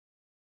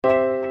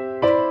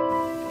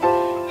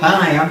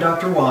Hi, I'm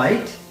Dr.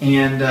 White,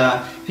 and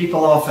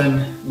people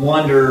often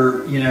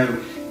wonder,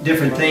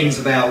 different things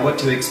about what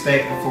to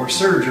expect before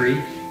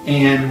surgery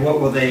and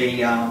what will they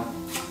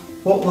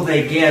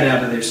get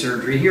out of their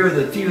surgery. Here are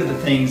the few of the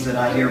things that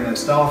I hear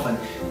most often.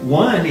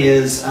 One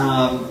is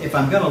if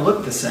I'm going to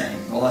look the same.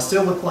 Well, I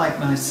still look like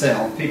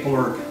myself. People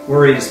are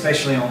worried,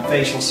 especially on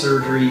facial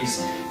surgeries.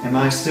 Am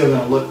I still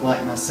going to look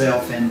like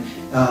myself? And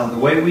the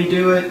way we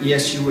do it,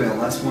 yes, you will.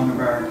 That's one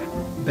of our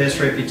best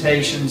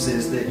reputations,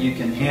 is that you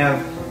can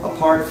have a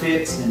part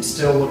fixed and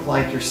still look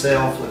like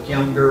yourself, look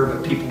younger,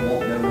 but people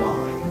won't know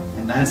why.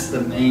 And that's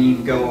the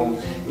main goal,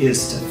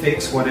 is to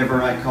fix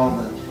whatever I call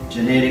the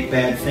genetic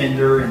bad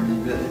fender,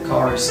 and the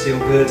car is still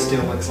good,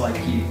 still looks like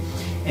you.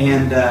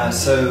 And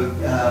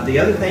the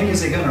other thing,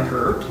 is it going to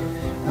hurt?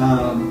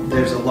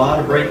 There's a lot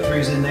of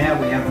breakthroughs in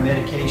that. We have a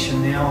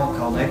medication now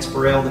called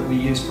Exparel that we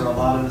use for a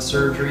lot of the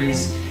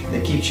surgeries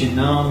that keeps you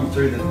numb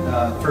through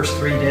the first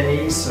 3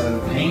 days, so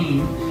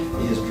pain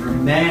is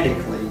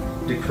dramatically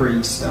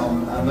decreased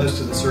on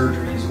most of the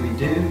surgeries we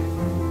do.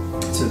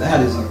 So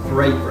that is a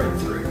great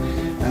breakthrough.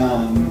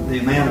 The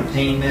amount of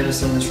pain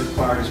medicine that's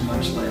required is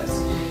much less.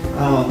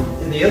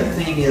 The other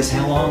thing is,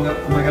 how long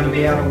am I going to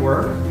be out of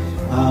work?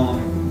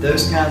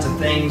 Those kinds of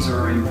things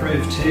are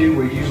improved too.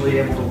 We're usually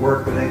able to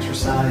work with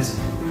exercise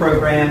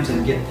programs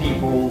and get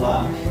people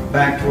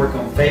back to work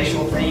on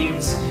facial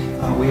things.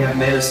 We have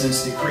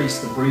medicines to decrease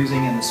the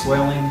bruising and the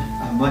swelling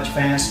much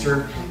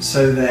faster,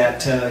 so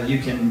that you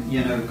can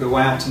go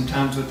out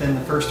sometimes within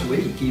the first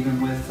week, even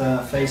with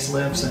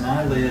facelifts and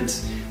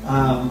eyelids.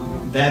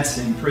 That's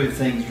improved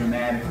things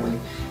dramatically.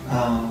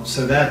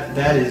 So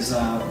that is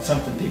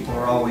something people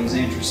are always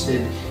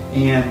interested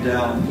in.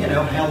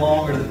 And how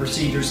long are the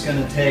procedures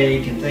going to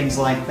take and things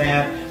like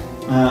that.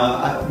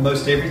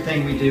 Most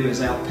everything we do is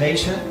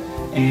outpatient,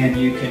 and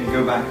you can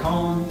go back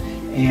home.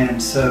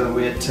 And so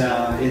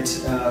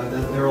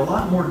they're a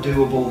lot more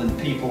doable than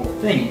people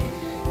think,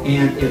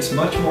 and it's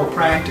much more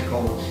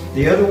practical.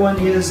 The other one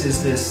is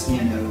this,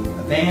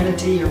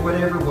 vanity or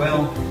whatever.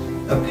 Well,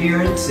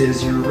 appearance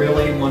is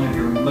really one of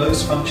your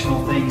most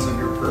functional things of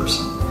your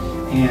person.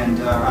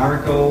 And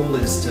our goal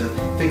is to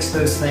fix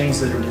those things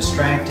that are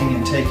distracting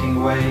and taking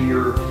away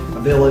your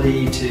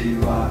ability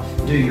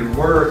to do your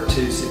work,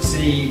 to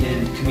succeed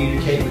and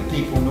communicate with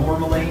people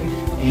normally.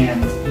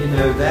 And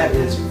that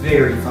is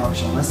very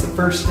functional. That's the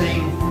first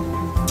thing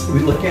we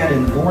look at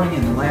in the morning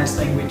and the last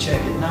thing we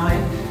check at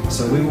night.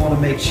 So we want to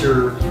make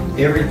sure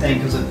everything,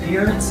 because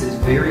appearance is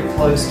very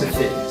close to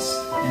fitness.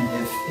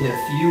 And if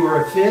you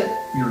are fit,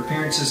 your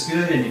appearance is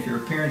good, and if your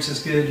appearance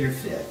is good, you're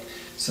fit.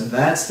 So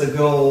that's the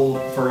goal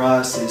for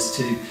us, is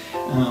to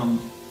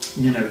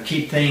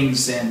keep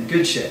things in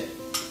good shape.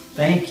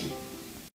 Thank you.